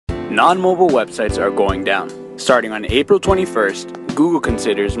Non-mobile websites are going down. Starting on April 21st, Google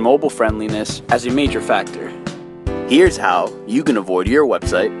considers mobile friendliness as a major factor. Here's how you can avoid your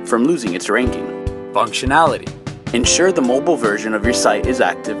website from losing its ranking. Functionality. Ensure the mobile version of your site is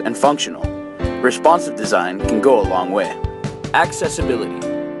active and functional. Responsive design can go a long way. Accessibility.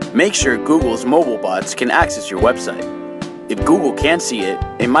 Make sure Google's mobile bots can access your website. If Google can't see it,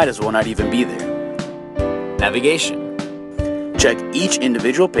 it might as well not even be there. Navigation. Check each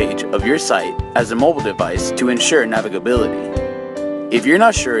individual page of your site as a mobile device to ensure navigability. If you're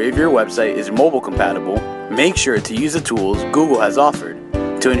not sure if your website is mobile compatible, make sure to use the tools Google has offered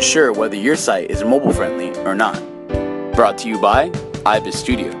to ensure whether your site is mobile friendly or not. Brought to you by IBIS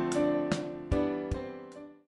Studio.